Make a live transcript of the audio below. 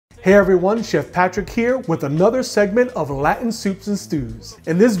Hey everyone, Chef Patrick here with another segment of Latin Soups and Stews.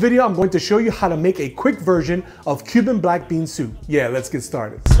 In this video, I'm going to show you how to make a quick version of Cuban black bean soup. Yeah, let's get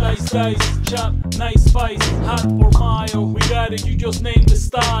started. Slice, chop, nice spice, hot or mild. We got it, you just name the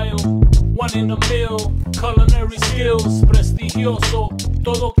style. One in a mill, culinary skills, prestigioso,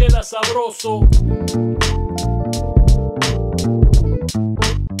 todo queda sabroso.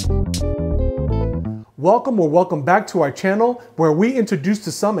 Welcome back to our channel where we introduce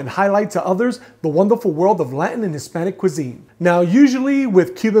to some and highlight to others the wonderful world of Latin and Hispanic cuisine. Now, usually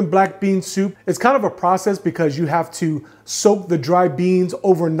with Cuban black bean soup, it's kind of a process because you have to soak the dry beans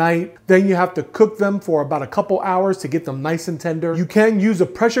overnight. Then you have to cook them for about a couple hours to get them nice and tender. You can use a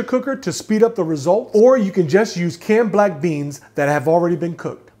pressure cooker to speed up the result, or you can just use canned black beans that have already been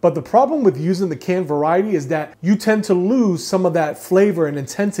cooked. But the problem with using the canned variety is that you tend to lose some of that flavor and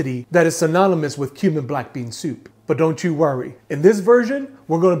intensity that is synonymous with Cuban black bean soup. But don't you worry. In this version,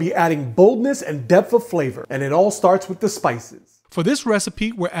 we're going to be adding boldness and depth of flavor, and it all starts with the spices. For this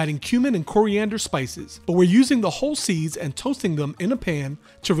recipe, we're adding cumin and coriander spices, but we're using the whole seeds and toasting them in a pan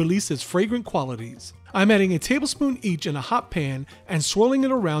to release its fragrant qualities. I'm adding a tablespoon each in a hot pan and swirling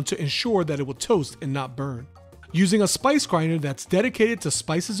it around to ensure that it will toast and not burn. Using a spice grinder that's dedicated to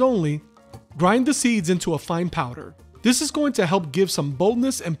spices only, grind the seeds into a fine powder. This is going to help give some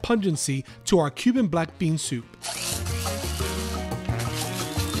boldness and pungency to our Cuban black bean soup.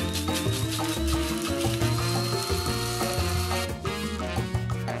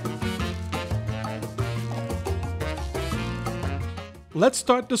 Let's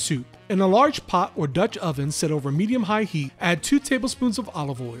start the soup. In a large pot or Dutch oven set over medium-high heat, add 2 tablespoons of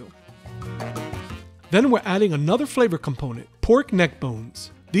olive oil. Then we're adding another flavor component, pork neck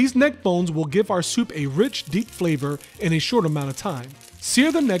bones. These neck bones will give our soup a rich, deep flavor in a short amount of time.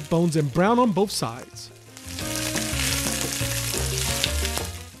 Sear the neck bones and brown on both sides.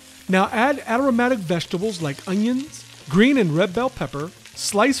 Now add aromatic vegetables like onions, green and red bell pepper,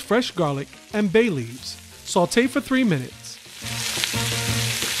 sliced fresh garlic, and bay leaves. Saute for 3 minutes.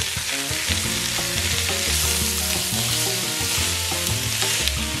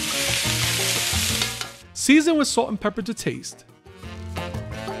 Season with salt and pepper to taste.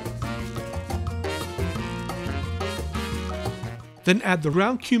 Then add the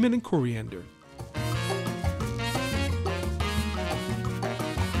ground cumin and coriander.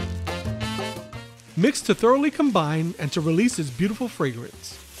 Mix to thoroughly combine and to release its beautiful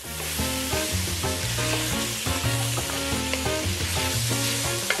fragrance.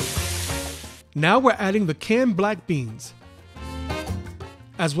 Now we're adding the canned black beans,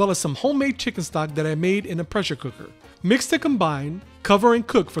 as well as some homemade chicken stock that I made in a pressure cooker. Mix to combine, cover and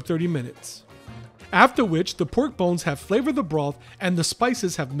cook for 30 minutes. After which, the pork bones have flavored the broth and the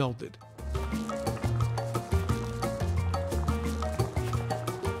spices have melted.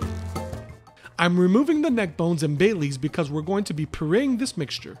 I'm removing the neck bones and bay leaves because we're going to be pureeing this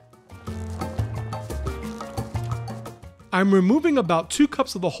mixture. I'm removing about 2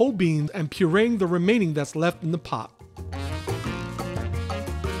 cups of the whole beans and pureeing the remaining that's left in the pot.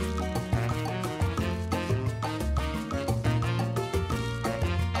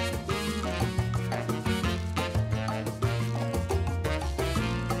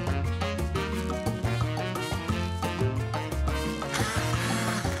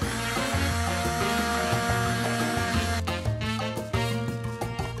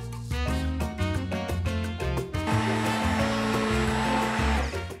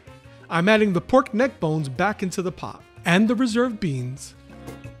 I'm adding the pork neck bones back into the pot, and the reserved beans,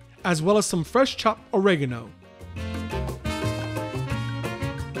 as well as some fresh chopped oregano.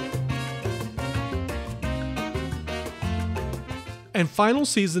 And final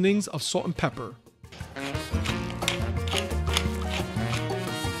seasonings of salt and pepper.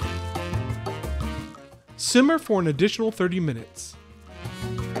 Simmer for an additional 30 minutes.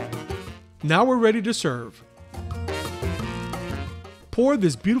 Now we're ready to serve. Pour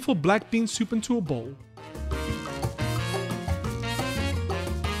this beautiful black bean soup into a bowl.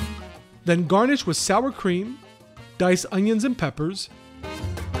 Then garnish with sour cream, diced onions and peppers,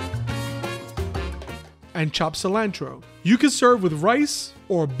 and chopped cilantro. You can serve with rice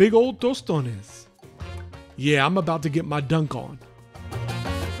or big old tostones. Yeah, I'm about to get my dunk on.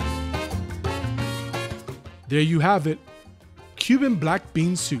 There you have it, Cuban black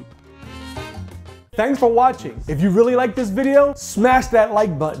bean soup. Thanks for watching. If you really like this video, smash that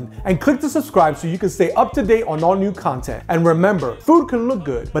like button and click to subscribe so you can stay up to date on all new content. And remember, food can look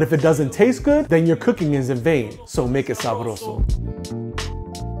good, but if it doesn't taste good, then your cooking is in vain. So make it sabroso.